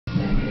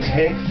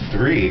Take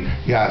 3.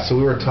 Yeah, so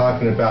we were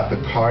talking about the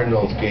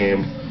Cardinals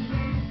game.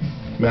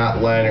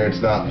 Matt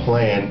Leonard's not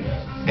playing,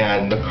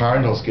 and the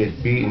Cardinals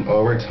get beaten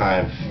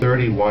overtime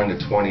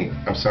 37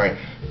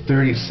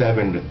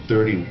 to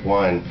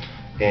 31.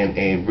 And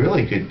a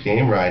really good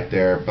game right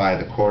there by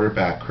the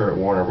quarterback, Kurt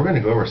Warner. We're going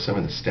to go over some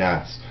of the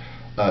stats.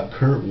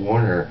 Kurt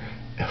Warner,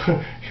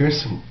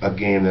 here's a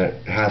game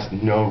that has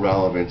no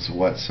relevance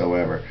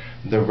whatsoever.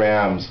 The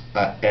Rams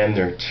end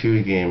their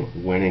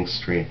 2-game winning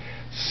streak.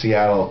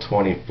 Seattle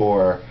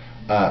 24,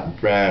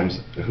 Rams,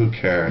 who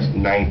cares,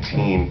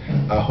 19.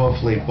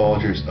 Hopefully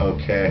Bulger's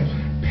okay.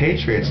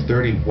 Patriots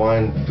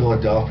 31,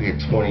 Philadelphia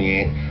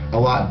 28. A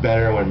lot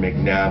better when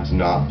McNabb's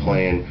not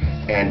playing.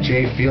 And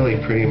Jay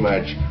Feely pretty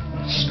much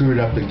screwed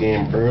up the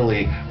game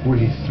early where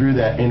he threw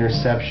that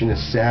interception to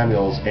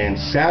Samuels, and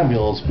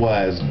Samuels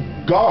was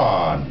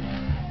gone.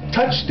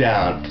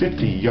 Touchdown,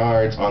 50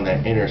 yards on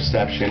that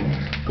interception.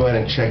 Go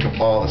ahead and check up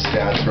all the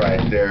stats right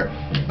there.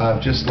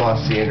 Just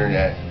lost the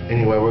internet.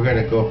 Anyway, we're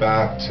going to go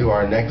back to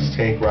our next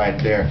take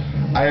right there.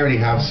 I already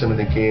have some of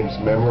the games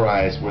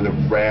memorized where the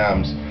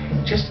Rams,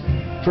 just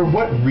for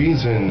what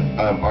reason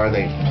are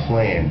they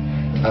playing?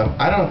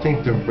 I don't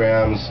think the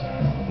Rams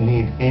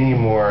need any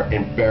more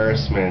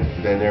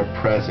embarrassment than their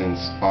presence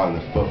on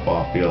the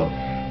football field.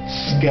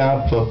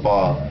 Scab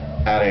football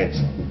at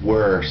its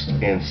worst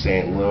in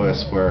St.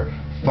 Louis, where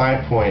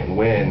 5-point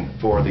win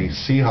for the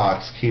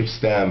Seahawks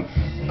keeps them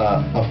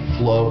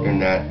afloat in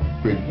that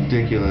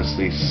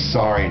ridiculously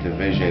sorry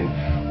division,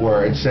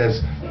 where it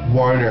says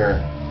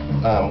Warner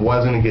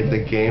wasn't going to get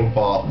the game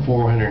ball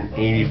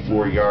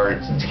 484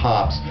 yards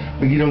tops,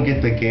 but you don't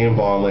get the game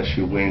ball unless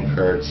you win,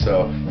 Kurt.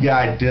 So yeah,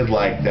 I did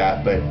like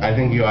that, but I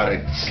think you ought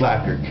to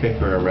slap your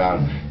kicker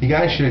around. You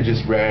guys should have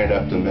just ran it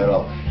up the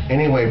middle.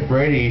 Anyway,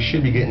 Brady, you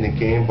should be getting the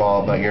game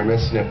ball, but you're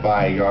missing it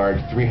by a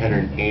yard,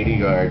 380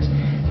 yards.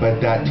 But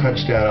that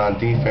touchdown on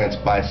defense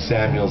by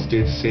Samuels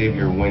did save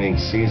your winning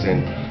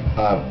season.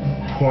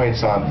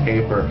 Points on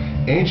paper.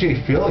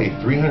 A.J. Feely,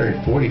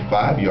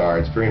 345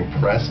 yards, very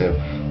impressive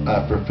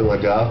for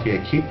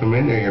Philadelphia. Keep him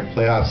in there your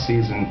playoff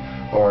season,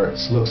 or it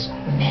looks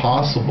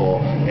possible.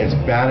 As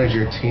bad as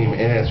your team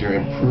is, you're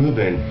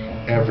improving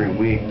every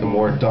week. The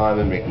more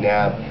Donovan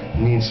McNabb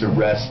needs to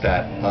rest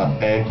that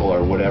ankle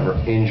or whatever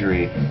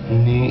injury,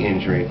 knee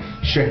injury.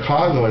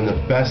 Chicago in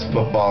the best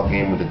football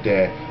game of the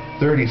day,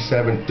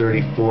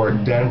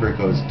 37-34. Denver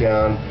goes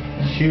down.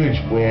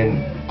 Huge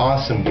win.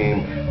 Awesome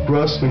game.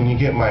 Grossman, you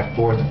get my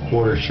fourth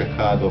quarter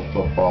Chicago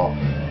football.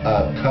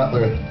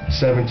 Cutler,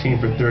 17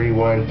 for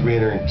 31,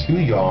 302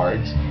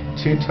 yards,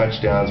 2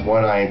 touchdowns,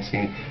 1 INT.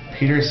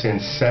 Peterson,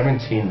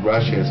 17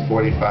 rushes,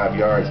 45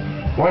 yards,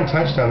 1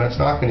 touchdown. That's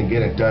not going to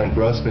get it done.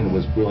 Grossman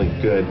was really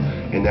good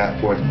in that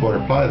fourth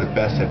quarter. Probably the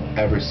best I've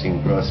ever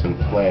seen Grossman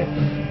play.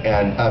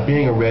 And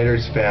being a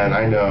Raiders fan,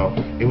 I know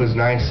it was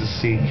nice to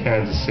see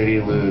Kansas City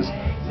lose,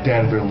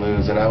 Denver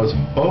lose, and I was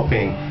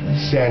hoping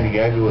San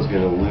Diego was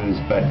going to lose,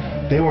 but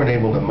they weren't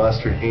able to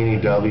muster any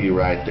W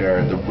right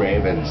there, the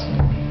Ravens.